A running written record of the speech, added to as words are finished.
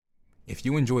If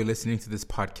you enjoy listening to this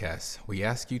podcast, we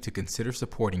ask you to consider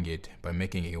supporting it by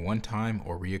making a one-time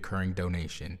or reoccurring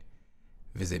donation.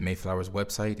 Visit Mayflower's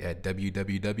website at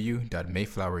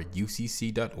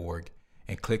www.mayflowerucc.org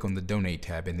and click on the Donate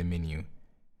tab in the menu.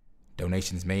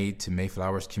 Donations made to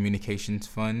Mayflower's Communications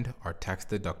Fund are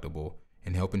tax-deductible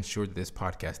and help ensure that this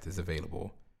podcast is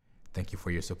available. Thank you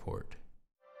for your support.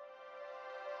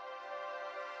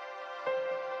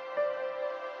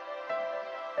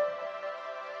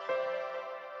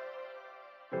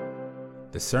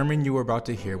 The sermon you are about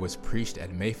to hear was preached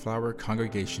at Mayflower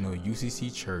Congregational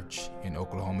UCC Church in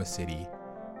Oklahoma City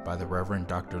by the Reverend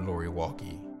Dr. Lori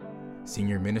Walke,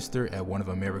 senior minister at one of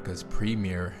America's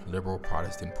premier liberal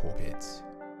Protestant pulpits.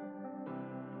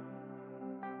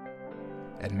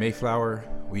 At Mayflower,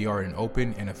 we are an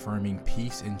open and affirming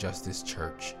peace and justice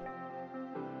church,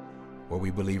 where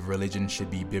we believe religion should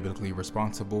be biblically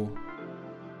responsible,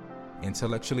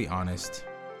 intellectually honest,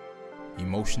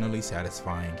 emotionally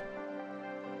satisfying,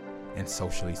 and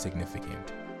socially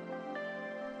significant.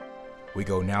 We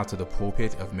go now to the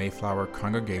pulpit of Mayflower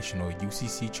Congregational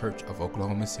UCC Church of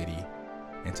Oklahoma City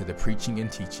and to the preaching and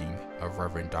teaching of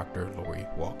Reverend Dr. Lori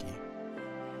Walke.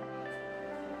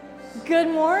 Good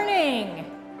morning.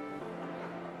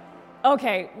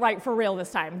 Okay, right, for real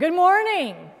this time. Good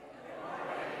morning.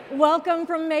 Welcome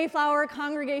from Mayflower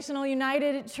Congregational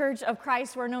United Church of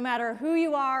Christ, where no matter who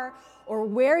you are or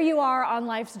where you are on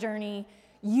life's journey,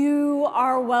 you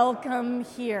are welcome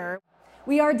here.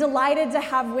 We are delighted to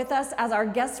have with us as our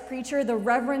guest preacher the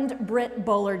Reverend Brit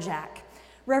Bolerjack.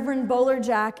 Reverend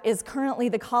Bolerjack is currently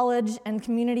the college and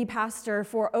community pastor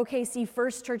for OKC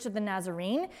First Church of the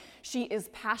Nazarene. She is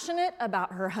passionate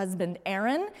about her husband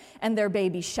Aaron and their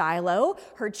baby Shiloh,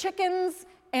 her chickens,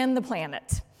 and the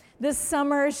planet. This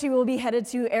summer, she will be headed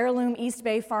to Heirloom East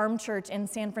Bay Farm Church in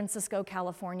San Francisco,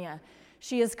 California.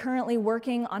 She is currently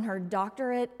working on her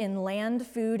doctorate in land,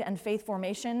 food, and faith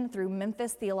formation through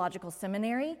Memphis Theological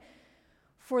Seminary.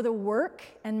 For the work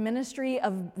and ministry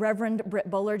of Reverend Brit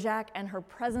Bolerjack and her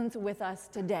presence with us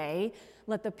today,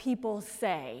 let the people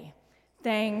say,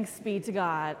 thanks be to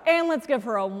God. And let's give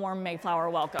her a warm Mayflower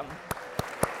welcome.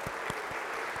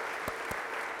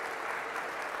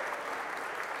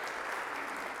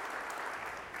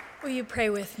 Will you pray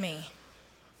with me?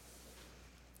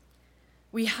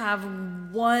 We have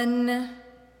one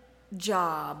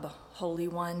job, Holy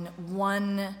One,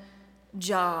 one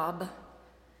job.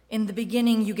 In the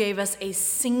beginning, you gave us a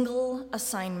single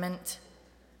assignment.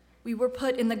 We were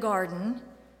put in the garden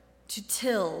to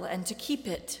till and to keep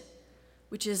it,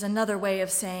 which is another way of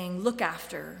saying look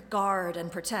after, guard,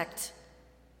 and protect.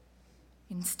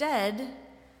 Instead,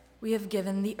 we have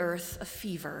given the earth a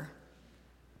fever.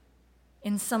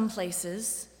 In some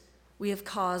places, we have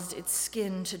caused its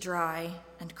skin to dry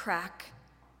and crack.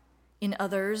 In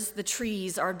others, the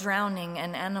trees are drowning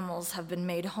and animals have been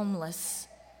made homeless.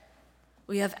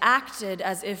 We have acted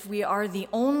as if we are the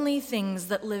only things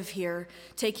that live here,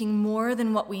 taking more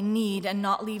than what we need and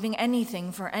not leaving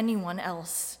anything for anyone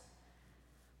else.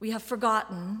 We have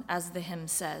forgotten, as the hymn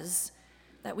says,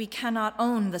 that we cannot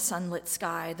own the sunlit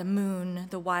sky, the moon,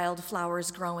 the wild flowers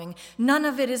growing. None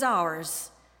of it is ours.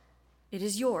 It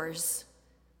is yours.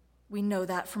 We know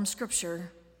that from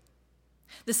Scripture.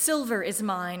 The silver is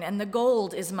mine and the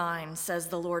gold is mine, says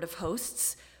the Lord of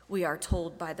hosts, we are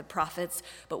told by the prophets,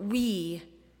 but we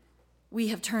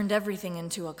have turned everything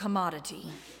into a commodity.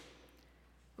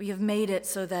 We have made it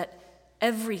so that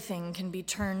everything can be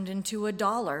turned into a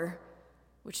dollar,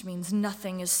 which means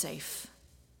nothing is safe.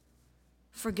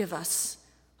 Forgive us,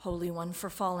 Holy One, for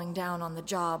falling down on the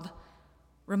job.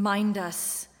 Remind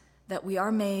us that we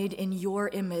are made in your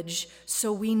image,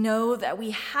 so we know that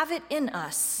we have it in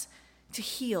us to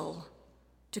heal,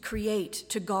 to create,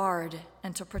 to guard,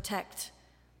 and to protect.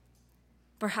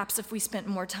 Perhaps if we spent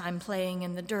more time playing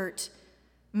in the dirt,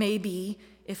 maybe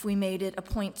if we made it a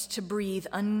point to breathe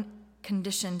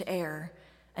unconditioned air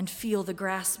and feel the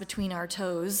grass between our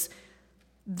toes,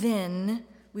 then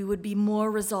we would be more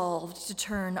resolved to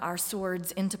turn our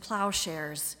swords into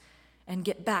plowshares and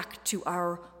get back to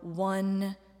our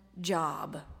one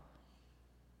job.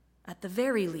 At the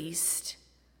very least,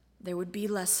 there would be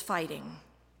less fighting.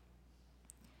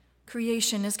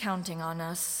 Creation is counting on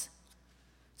us,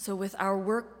 so with our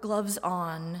work gloves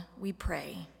on, we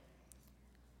pray.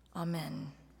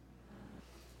 Amen.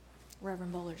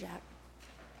 Reverend Bolerjack.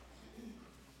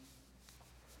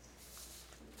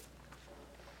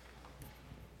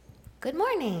 Good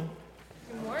morning.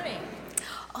 Good morning.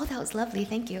 Oh, that was lovely.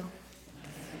 Thank you.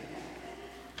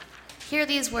 Hear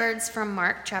these words from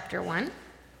Mark chapter 1,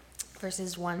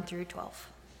 verses 1 through 12.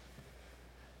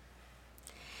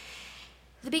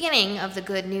 The beginning of the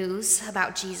good news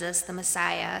about Jesus, the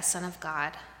Messiah, Son of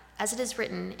God, as it is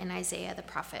written in Isaiah the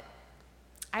prophet.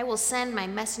 I will send my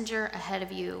messenger ahead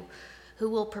of you,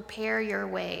 who will prepare your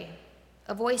way,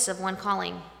 a voice of one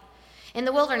calling. In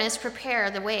the wilderness, prepare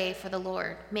the way for the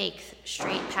Lord, make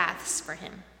straight paths for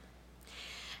him.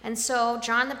 And so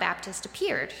John the Baptist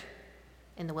appeared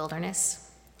in the wilderness,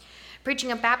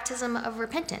 preaching a baptism of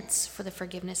repentance for the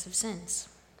forgiveness of sins.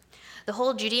 The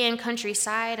whole Judean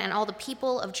countryside and all the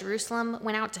people of Jerusalem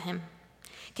went out to him.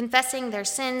 Confessing their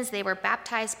sins, they were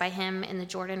baptized by him in the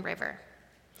Jordan River.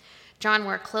 John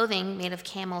wore clothing made of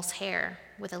camel's hair,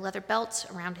 with a leather belt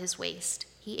around his waist.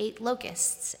 He ate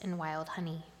locusts and wild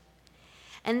honey.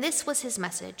 And this was his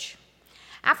message.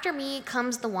 After me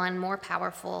comes the one more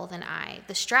powerful than I,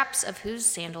 the straps of whose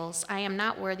sandals I am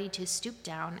not worthy to stoop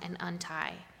down and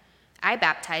untie. I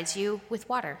baptize you with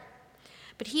water,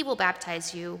 but he will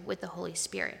baptize you with the Holy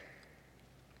Spirit.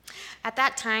 At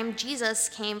that time, Jesus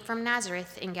came from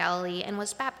Nazareth in Galilee and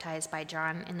was baptized by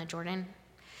John in the Jordan.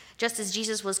 Just as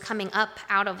Jesus was coming up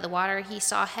out of the water, he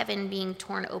saw heaven being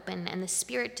torn open and the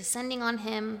Spirit descending on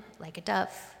him like a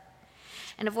dove.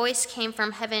 And a voice came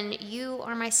from heaven, "You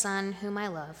are my Son, whom I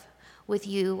love. With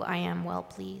you I am well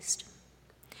pleased."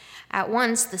 At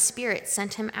once the Spirit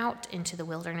sent him out into the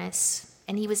wilderness,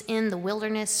 and he was in the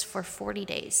wilderness for 40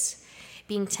 days,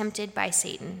 being tempted by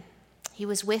Satan. He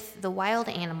was with the wild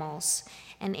animals,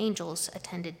 and angels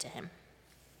attended to him.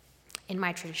 In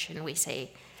my tradition, we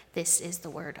say, "This is the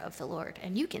word of the Lord."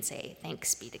 And you can say,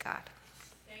 "Thanks be to God."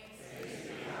 Thanks be to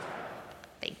God.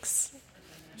 Thanks.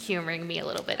 Humoring me a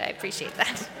little bit. I appreciate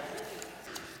that.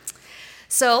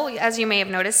 So, as you may have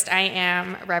noticed, I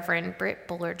am Reverend Brit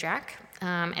Bolerjack,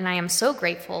 and I am so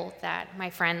grateful that my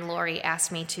friend Lori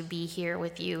asked me to be here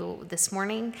with you this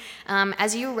morning.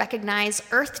 As you recognize,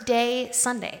 Earth Day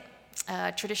Sunday,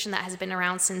 a tradition that has been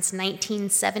around since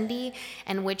 1970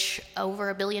 and which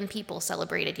over 1 billion people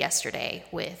celebrated yesterday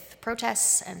with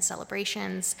protests and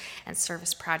celebrations and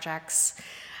service projects.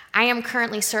 I am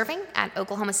currently serving at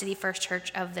Oklahoma City First Church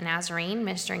of the Nazarene,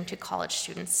 ministering to college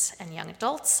students and young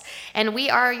adults, and we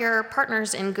are your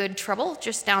partners in good trouble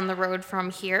just down the road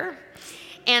from here.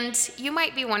 And you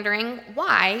might be wondering,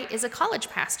 why is a college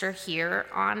pastor here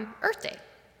on Earth Day?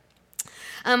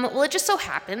 Well, it just so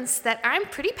happens that I'm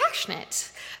pretty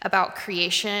passionate about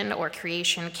creation or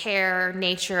creation care,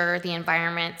 nature, the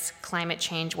environment, climate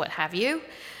change, what have you.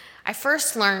 I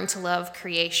first learned to love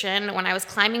creation when I was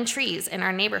climbing trees in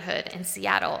our neighborhood in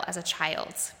Seattle as a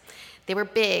child. They were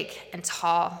big and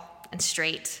tall and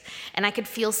straight, and I could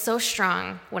feel so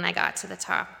strong when I got to the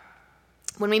top.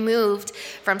 When we moved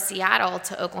from Seattle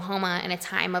to Oklahoma in a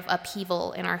time of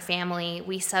upheaval in our family,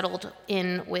 we settled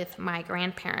in with my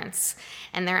grandparents,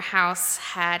 and their house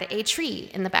had a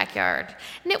tree in the backyard.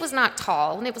 And it was not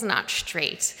tall, and it was not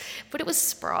straight, but it was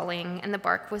sprawling, and the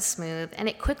bark was smooth, and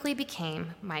it quickly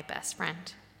became my best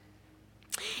friend.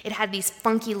 It had these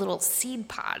funky little seed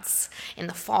pods in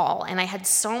the fall, and I had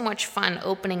so much fun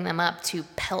opening them up to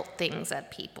pelt things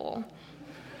at people.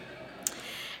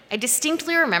 I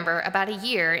distinctly remember about a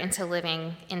year into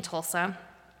living in Tulsa,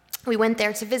 we went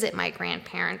there to visit my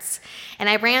grandparents, and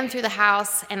I ran through the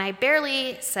house, and I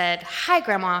barely said, "Hi,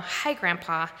 Grandma, hi,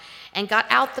 Grandpa," and got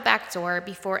out the back door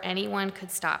before anyone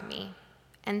could stop me.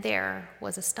 And there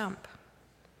was a stump.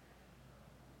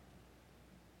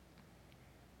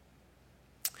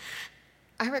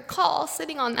 I recall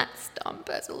sitting on that stump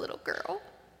as a little girl,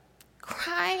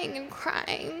 crying and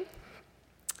crying.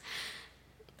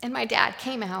 And my dad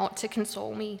came out to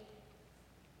console me.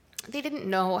 They didn't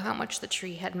know how much the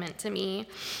tree had meant to me,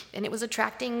 and it was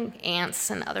attracting ants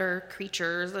and other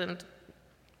creatures, and,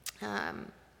 as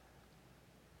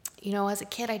a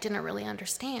kid, I didn't really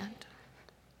understand.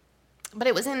 But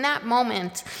it was in that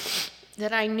moment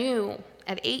that I knew,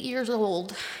 at 8 years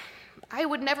old, I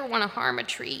would never want to harm a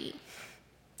tree.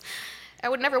 I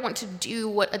would never want to do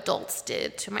what adults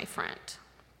did to my friend.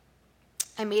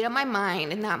 I made up my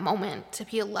mind in that moment to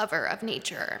be a lover of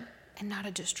nature and not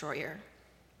a destroyer.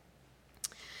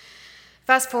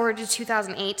 Fast forward to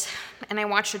 2008, and I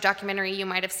watched a documentary you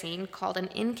might have seen called An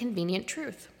Inconvenient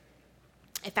Truth.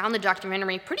 I found the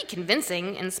documentary pretty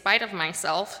convincing in spite of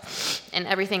myself and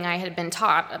everything I had been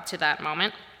taught up to that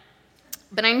moment.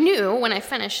 But I knew when I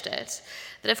finished it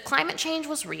that if climate change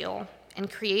was real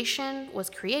and creation was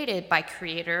created by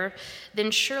Creator, then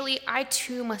surely I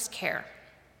too must care.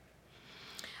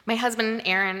 My husband,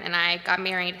 Aaron, and I got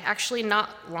married actually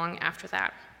not long after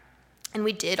that, and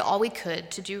we did all we could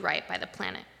to do right by the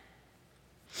planet.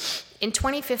 In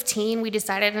 2015, we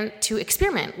decided to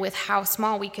experiment with how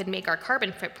small we could make our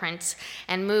carbon footprint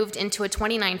and moved into a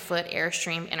 29-foot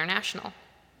Airstream International.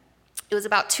 It was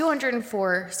about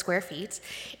 204 square feet,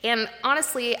 and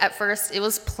honestly, at first, it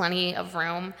was plenty of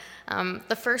room.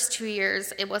 The first 2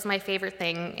 years, it was my favorite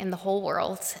thing in the whole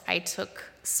world. I took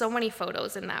so many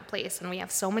photos in that place, and we have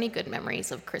so many good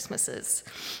memories of Christmases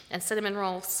and cinnamon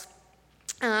rolls.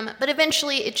 But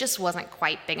eventually, it just wasn't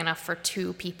quite big enough for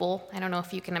 2 people. I don't know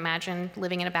if you can imagine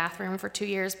living in a bathroom for 2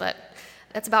 years, but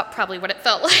that's about probably what it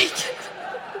felt like.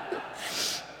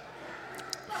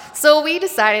 So we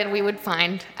decided we would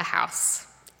find a house,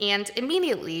 and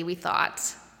immediately we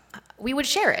thought we would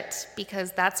share it,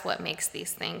 because that's what makes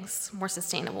these things more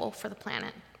sustainable for the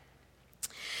planet.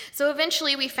 So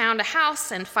eventually we found a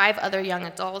house and 5 other young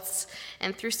adults,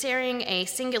 and through sharing a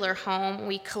singular home,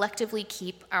 we collectively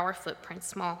keep our footprint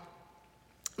small.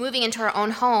 Moving into our own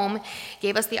home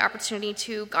gave us the opportunity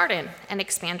to garden and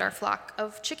expand our flock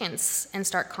of chickens and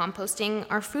start composting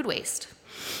our food waste.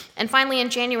 And finally, in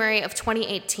January of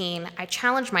 2018, I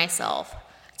challenged myself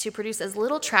to produce as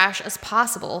little trash as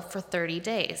possible for 30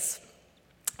 days.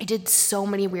 I did so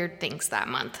many weird things that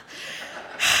month.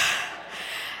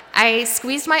 I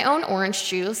squeezed my own orange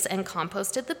juice and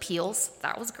composted the peels.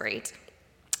 That was great.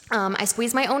 I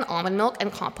squeezed my own almond milk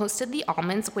and composted the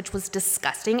almonds, which was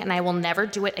disgusting, and I will never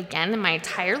do it again in my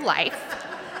entire life.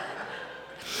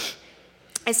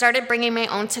 I started bringing my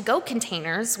own to-go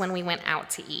containers when we went out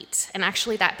to eat, and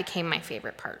actually that became my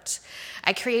favorite part.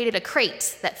 I created a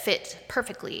crate that fit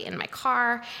perfectly in my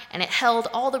car, and it held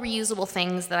all the reusable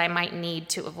things that I might need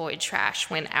to avoid trash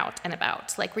when out and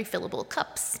about, like refillable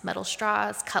cups, metal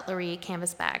straws, cutlery,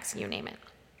 canvas bags, you name it.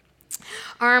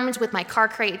 Armed with my car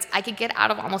crates, I could get out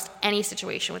of almost any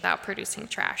situation without producing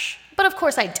trash. But of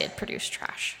course I did produce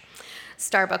trash.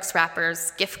 Starbucks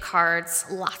wrappers, gift cards,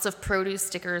 lots of produce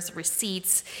stickers,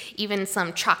 receipts, even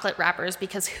some chocolate wrappers,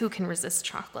 because who can resist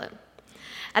chocolate?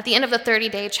 At the end of the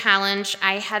 30-day challenge,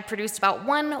 I had produced about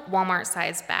 1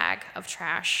 Walmart-sized bag of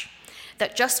trash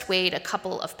that just weighed a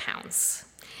couple of pounds.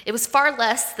 It was far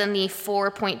less than the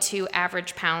 4.2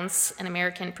 average pounds an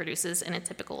American produces in a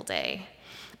typical day.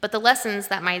 But the lessons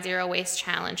that my zero waste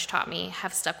challenge taught me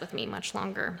have stuck with me much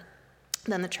longer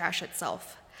than the trash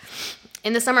itself.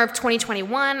 In the summer of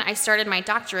 2021, I started my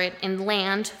doctorate in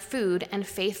land, food, and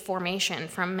faith formation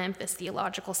from Memphis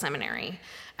Theological Seminary.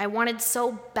 I wanted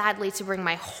so badly to bring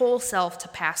my whole self to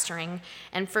pastoring,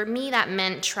 and for me that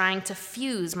meant trying to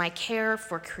fuse my care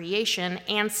for creation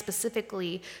and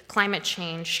specifically climate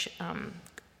change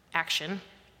action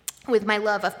with my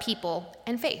love of people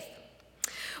and faith.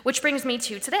 Which brings me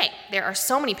to today. There are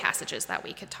so many passages that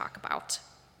we could talk about.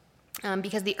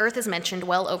 Because the earth is mentioned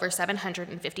well over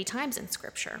 750 times in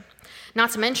Scripture,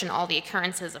 not to mention all the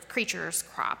occurrences of creatures,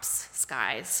 crops,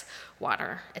 skies,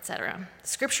 water, etc.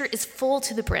 Scripture is full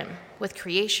to the brim with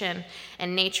creation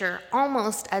and nature,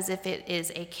 almost as if it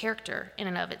is a character in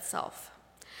and of itself.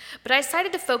 But I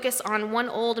decided to focus on one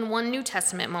Old and one New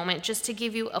Testament moment just to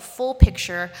give you a full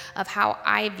picture of how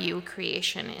I view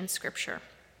creation in Scripture.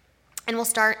 And we'll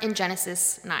start in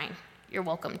Genesis 9. You're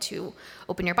welcome to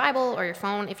open your Bible or your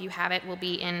phone if you have it. We'll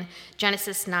be in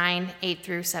Genesis 9, 8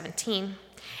 through 17.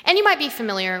 And you might be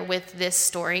familiar with this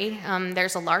story.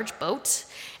 There's a large boat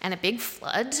and a big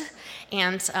flood,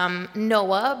 and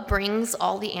Noah brings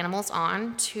all the animals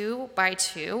on 2 by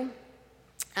 2,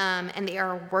 and they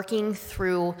are working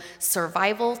through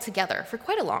survival together for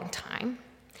quite a long time,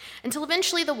 until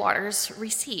eventually the waters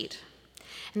recede,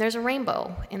 and there's a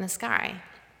rainbow in the sky.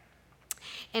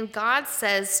 And God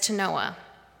says to Noah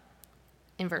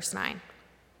in verse 9,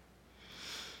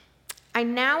 I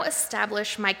now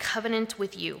establish my covenant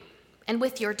with you and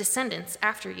with your descendants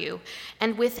after you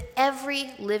and with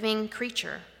every living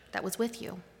creature that was with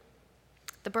you,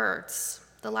 the birds,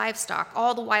 the livestock,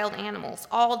 all the wild animals,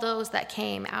 all those that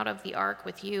came out of the ark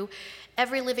with you,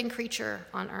 every living creature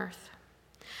on earth.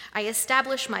 I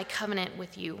establish my covenant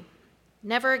with you.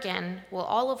 Never again will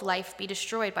all of life be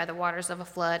destroyed by the waters of a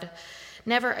flood.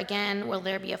 Never again will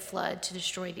there be a flood to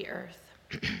destroy the earth.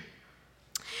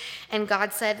 And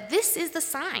God said, this is the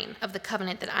sign of the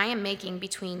covenant that I am making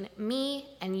between me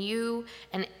and you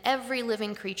and every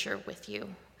living creature with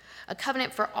you, a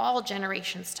covenant for all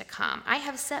generations to come. I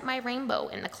have set my rainbow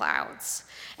in the clouds,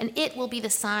 and it will be the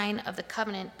sign of the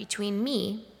covenant between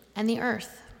me and the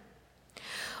earth.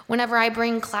 Whenever I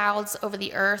bring clouds over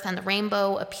the earth and the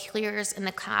rainbow appears in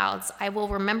the clouds, I will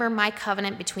remember my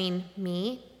covenant between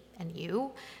me and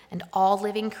you and all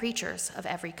living creatures of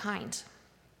every kind.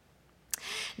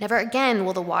 Never again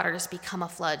will the waters become a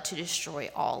flood to destroy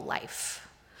all life.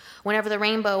 Whenever the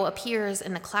rainbow appears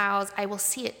in the clouds, I will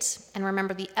see it and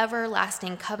remember the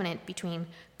everlasting covenant between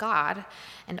God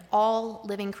and all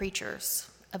living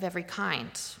creatures of every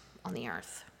kind on the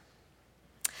earth.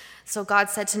 So God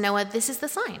said to Noah, "This is the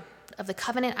sign of the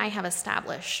covenant I have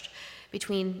established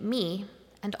between me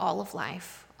and all of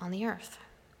life on the earth."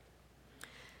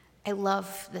 I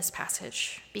love this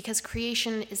passage because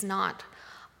creation is not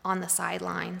on the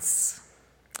sidelines.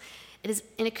 It is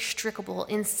inextricable,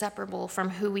 inseparable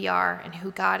from who we are and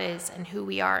who God is and who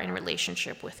we are in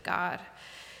relationship with God.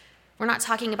 We're not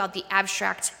talking about the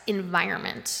abstract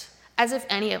environment, as if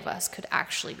any of us could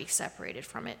actually be separated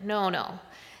from it. No.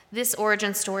 This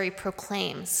origin story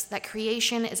proclaims that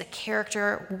creation is a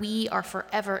character we are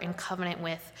forever in covenant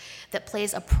with that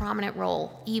plays a prominent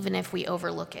role even if we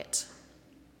overlook it.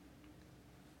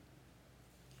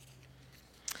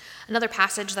 Another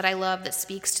passage that I love that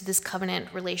speaks to this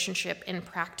covenant relationship in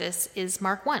practice is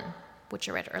Mark 1, which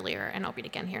I read earlier, and I'll read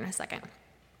again here in a second.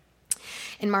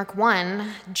 In Mark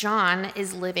 1, John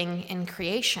is living in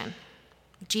creation.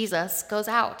 Jesus goes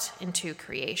out into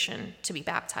creation to be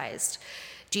baptized.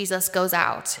 Jesus goes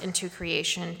out into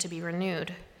creation to be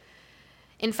renewed.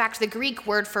 In fact, the Greek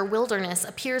word for wilderness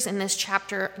appears in this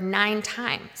chapter 9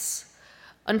 times.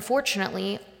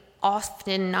 Unfortunately,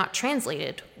 often not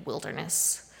translated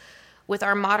wilderness. With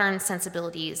our modern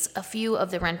sensibilities, a few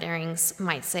of the renderings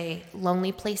might say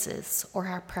lonely places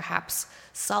or perhaps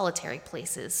solitary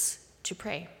places to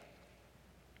pray.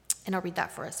 And I'll read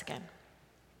that for us again.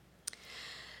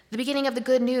 The beginning of the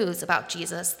good news about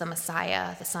Jesus, the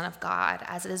Messiah, the Son of God,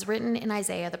 as it is written in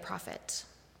Isaiah the prophet.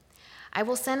 "I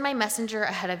will send my messenger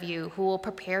ahead of you who will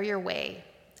prepare your way,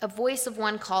 a voice of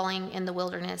one calling in the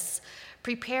wilderness,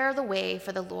 prepare the way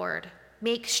for the Lord,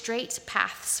 make straight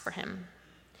paths for him."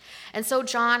 And so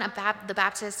John the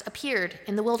Baptist appeared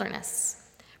in the wilderness,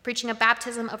 preaching a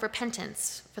baptism of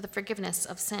repentance for the forgiveness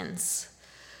of sins.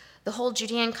 The whole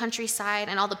Judean countryside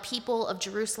and all the people of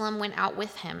Jerusalem went out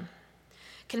with him.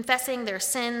 Confessing their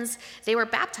sins, they were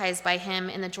baptized by him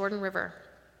in the Jordan River.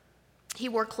 He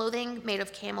wore clothing made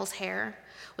of camel's hair,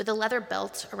 with a leather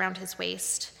belt around his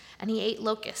waist, and he ate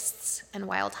locusts and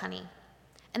wild honey.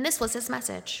 And this was his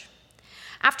message: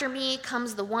 "After me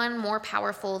comes the one more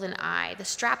powerful than I, the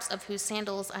straps of whose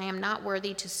sandals I am not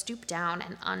worthy to stoop down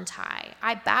and untie.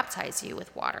 I baptize you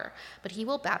with water, but he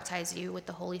will baptize you with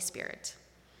the Holy Spirit."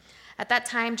 At that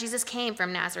time, Jesus came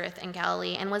from Nazareth in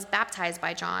Galilee and was baptized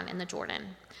by John in the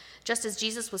Jordan. Just as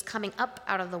Jesus was coming up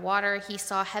out of the water, he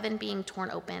saw heaven being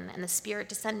torn open and the Spirit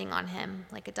descending on him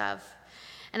like a dove.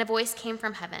 And a voice came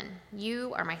from heaven,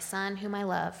 "You are my Son, whom I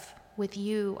love. With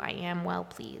you I am well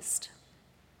pleased."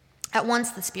 At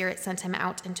once the Spirit sent him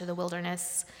out into the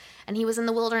wilderness, and he was in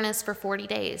the wilderness for 40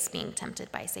 days, being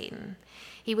tempted by Satan.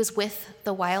 He was with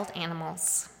the wild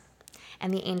animals,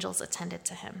 and the angels attended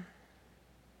to him.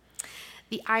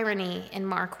 The irony in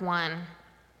Mark 1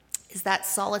 is that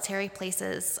solitary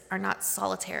places are not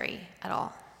solitary at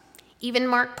all. Even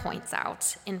Mark points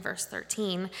out in verse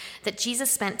 13 that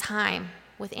Jesus spent time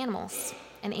with animals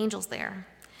and angels there.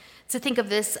 To think of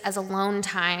this as alone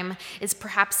time is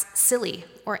perhaps silly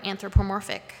or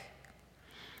anthropomorphic.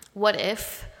 What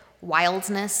if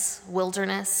wildness,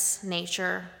 wilderness,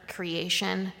 nature,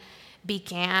 creation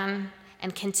began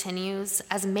and continues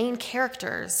as main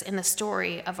characters in the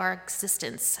story of our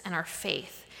existence and our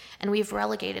faith, and we've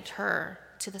relegated her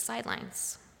to the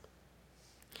sidelines?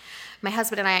 My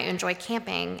husband and I enjoy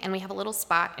camping, and we have a little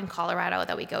spot in Colorado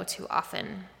that we go to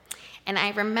often. And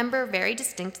I remember very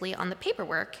distinctly on the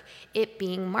paperwork it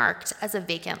being marked as a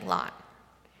vacant lot.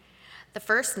 The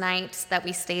first night that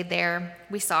we stayed there,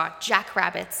 we saw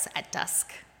jackrabbits at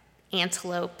dusk,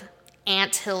 antelope,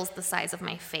 anthills the size of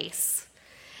my face.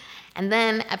 And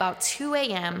then about 2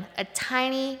 a.m., a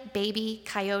tiny baby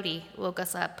coyote woke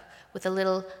us up with a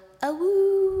little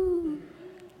 "awoo."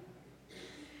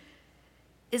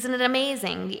 Isn't it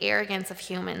amazing, the arrogance of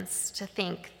humans, to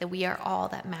think that we are all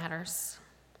that matters?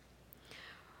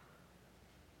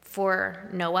 For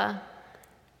Noah,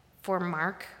 for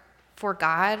Mark, for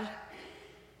God,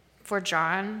 for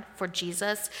John, for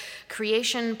Jesus,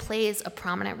 creation plays a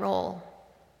prominent role,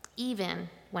 even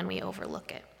when we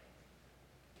overlook it.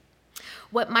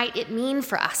 What might it mean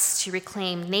for us to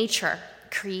reclaim nature,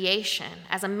 creation,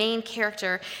 as a main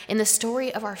character in the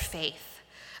story of our faith?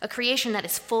 A creation that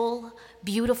is full,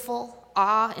 beautiful,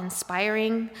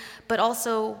 awe-inspiring, but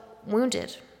also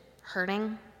wounded,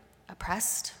 hurting,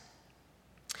 oppressed.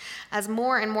 As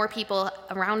more and more people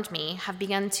around me have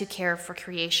begun to care for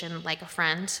creation like a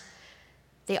friend,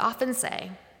 they often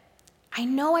say, "I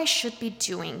know I should be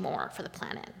doing more for the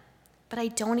planet, but I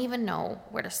don't even know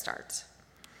where to start."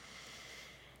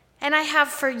 And I have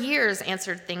for years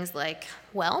answered things like,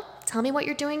 "Well, tell me what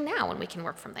you're doing now and we can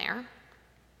work from there."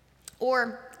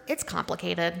 Or, "It's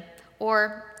complicated."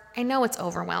 Or, "I know it's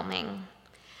overwhelming."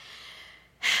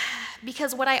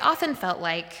 Because what I often felt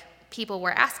like people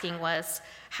were asking was,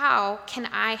 how can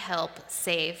I help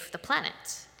save the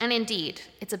planet? And indeed,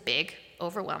 it's a big,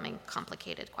 overwhelming,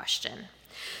 complicated question.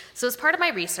 So as part of my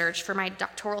research for my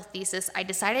doctoral thesis, I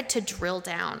decided to drill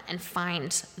down and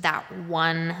find that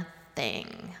one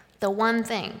thing, the one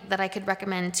thing that I could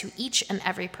recommend to each and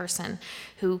every person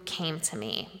who came to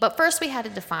me. But first we had to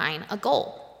define a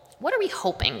goal. What are we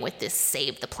hoping with this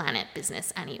save the planet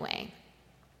business anyway?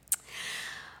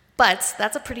 But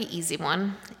that's a pretty easy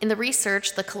one. In the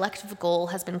research, the collective goal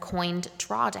has been coined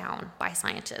drawdown by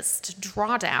scientists.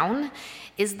 Drawdown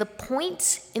is the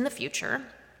point in the future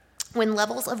when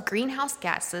levels of greenhouse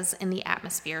gases in the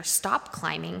atmosphere stop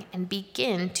climbing and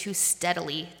begin to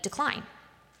steadily decline,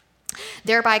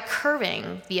 thereby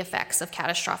curbing the effects of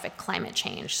catastrophic climate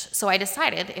change. So I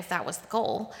decided if that was the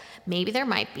goal, maybe there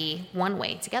might be one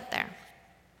way to get there.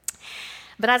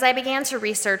 But as I began to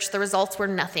research, the results were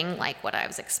nothing like what I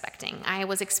was expecting. I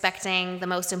was expecting the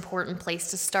most important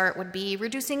place to start would be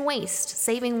reducing waste,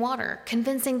 saving water,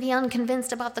 convincing the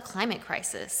unconvinced about the climate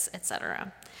crisis,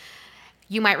 etc.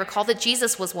 You might recall that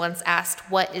Jesus was once asked,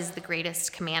 "What is the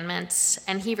greatest commandment?"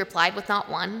 And he replied with not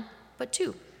one, but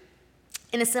two.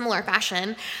 In a similar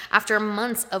fashion, after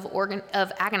months of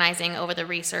agonizing over the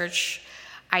research,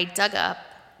 I dug up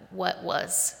what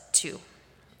was two.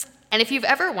 And if you've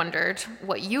ever wondered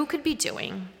what you could be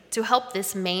doing to help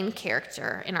this main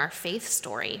character in our faith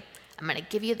story, I'm going to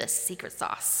give you the secret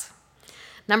sauce.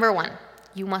 Number one,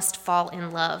 you must fall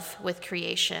in love with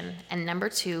creation. And number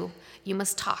two, you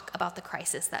must talk about the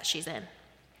crisis that she's in.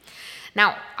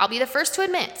 Now, I'll be the first to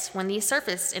admit, when these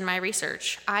surfaced in my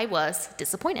research, I was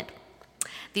disappointed.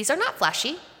 These are not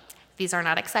flashy. These are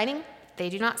not exciting. They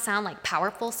do not sound like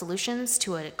powerful solutions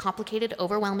to a complicated,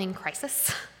 overwhelming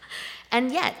crisis. And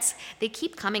yet, they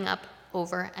keep coming up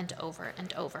over and over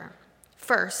and over.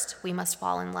 First, we must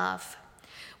fall in love.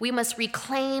 We must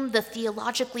reclaim the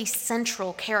theologically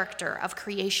central character of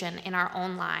creation in our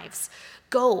own lives.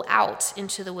 Go out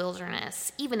into the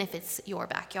wilderness, even if it's your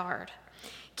backyard.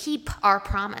 Keep our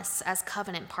promise as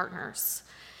covenant partners.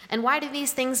 And why do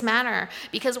these things matter?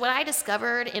 Because what I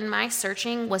discovered in my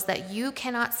searching was that you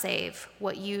cannot save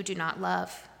what you do not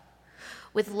love.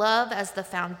 Without love as the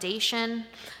foundation,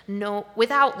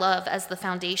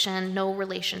 no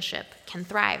relationship can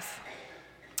thrive.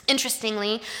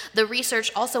 Interestingly, the research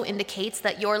also indicates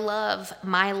that your love,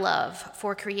 my love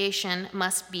for creation,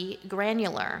 must be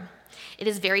granular. It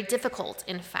is very difficult,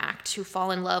 in fact, to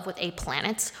fall in love with a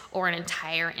planet or an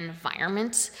entire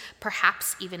environment,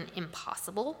 perhaps even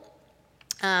impossible.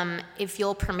 If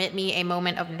you'll permit me a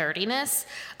moment of nerdiness,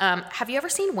 have you ever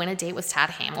seen Win a Date with Tad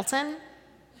Hamilton?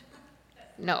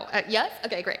 No. Yes?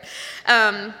 Okay, great.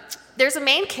 There's a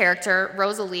main character,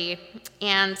 Rosalie,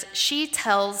 and she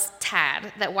tells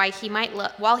Tad that while he might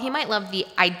love the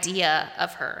idea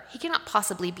of her, he cannot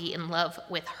possibly be in love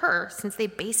with her since they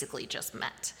basically just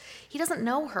met. He doesn't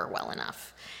know her well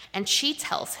enough. And she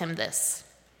tells him this: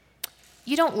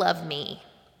 "You don't love me.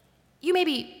 You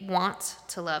maybe want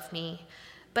to love me,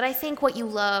 but I think what you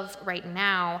love right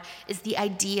now is the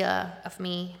idea of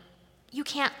me. You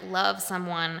can't love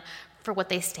someone for what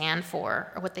they stand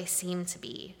for or what they seem to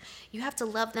be. You have to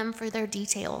love them for their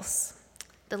details,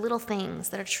 the little things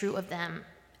that are true of them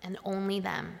and only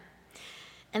them."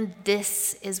 And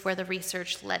this is where the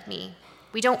research led me.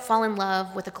 We don't fall in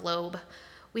love with a globe.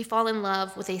 We fall in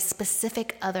love with a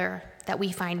specific other that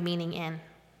we find meaning in.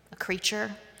 A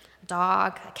creature, a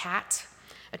dog, a cat,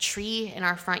 a tree in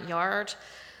our front yard,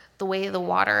 the way the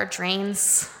water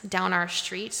drains down our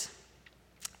street.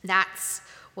 That's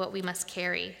what we must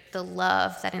carry, the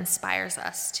love that inspires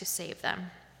us to save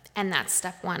them. And that's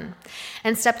step one.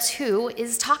 And step two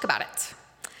is talk about it.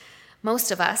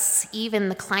 Most of us, even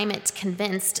the climate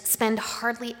convinced, spend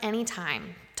hardly any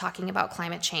time talking about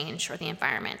climate change or the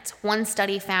environment. One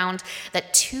study found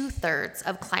that 2/3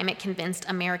 of climate convinced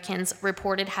Americans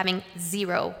reported having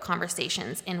 0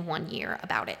 conversations in 1 year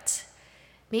about it.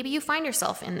 Maybe you find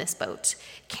yourself in this boat,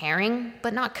 caring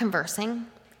but not conversing,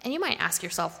 and you might ask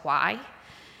yourself why.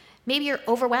 Maybe you're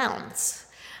overwhelmed.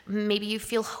 Maybe you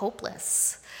feel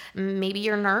hopeless. Maybe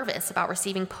you're nervous about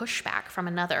receiving pushback from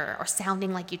another or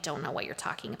sounding like you don't know what you're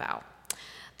talking about.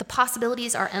 The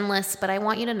possibilities are endless, but I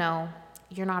want you to know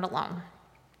you're not alone.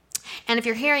 And if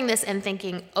you're hearing this and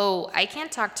thinking, "Oh, I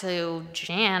can't talk to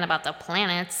Jan about the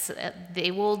planets,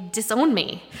 they will disown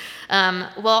me."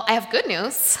 Well, I have good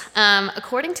news.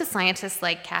 According to scientists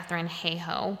like Katherine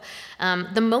Hayhoe,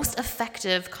 the most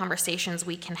effective conversations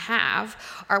we can have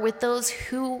are with those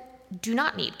who do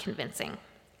not need convincing.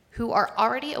 who are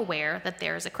already aware that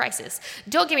there is a crisis.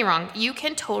 Don't get me wrong, you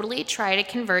can totally try to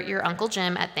convert your Uncle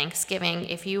Jim at Thanksgiving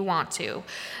if you want to,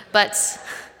 but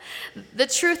the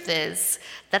truth is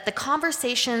that the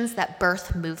conversations that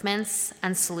birth movements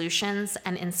and solutions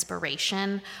and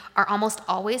inspiration are almost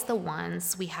always the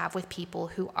ones we have with people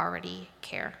who already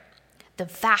care. The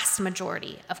vast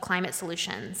majority of climate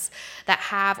solutions that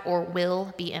have or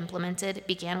will be implemented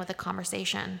began with a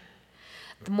conversation.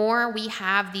 The more we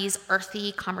have these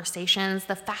earthy conversations,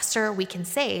 the faster we can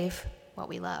save what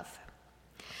we love.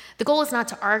 The goal is not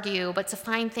to argue, but to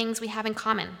find things we have in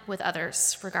common with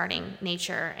others regarding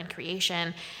nature and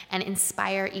creation and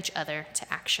inspire each other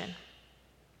to action.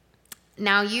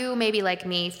 Now, you maybe like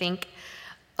me think,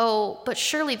 oh, but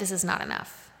surely this is not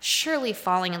enough. Surely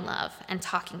falling in love and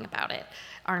talking about it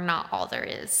are not all there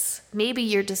is. Maybe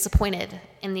you're disappointed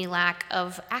in the lack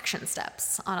of action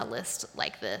steps on a list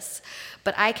like this.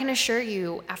 But I can assure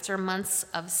you, after months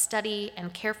of study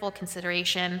and careful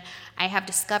consideration, I have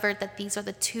discovered that these are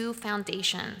the two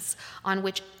foundations on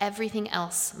which everything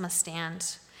else must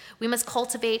stand. We must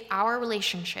cultivate our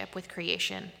relationship with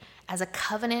creation as a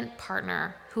covenant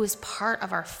partner who is part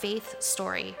of our faith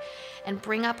story and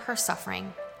bring up her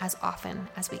suffering as often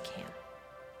as we can.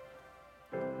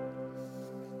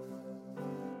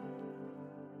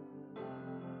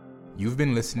 You've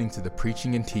been listening to the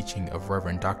preaching and teaching of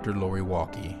Reverend Dr. Lori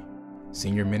Walke,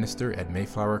 Senior Minister at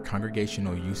Mayflower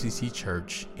Congregational UCC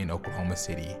Church in Oklahoma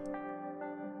City.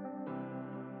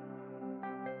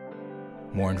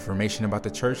 More information about the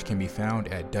church can be found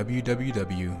at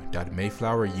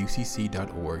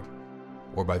www.mayflowerucc.org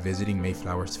or by visiting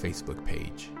Mayflower's Facebook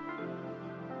page.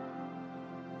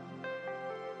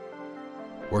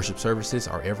 Worship services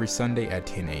are every Sunday at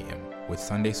 10 a.m., with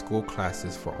Sunday school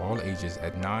classes for all ages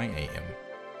at 9 a.m.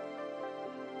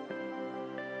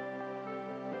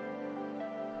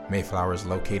 Mayflower is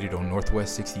located on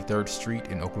Northwest 63rd Street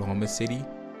in Oklahoma City,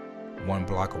 1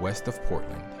 block west of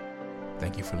Portland.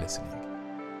 Thank you for listening.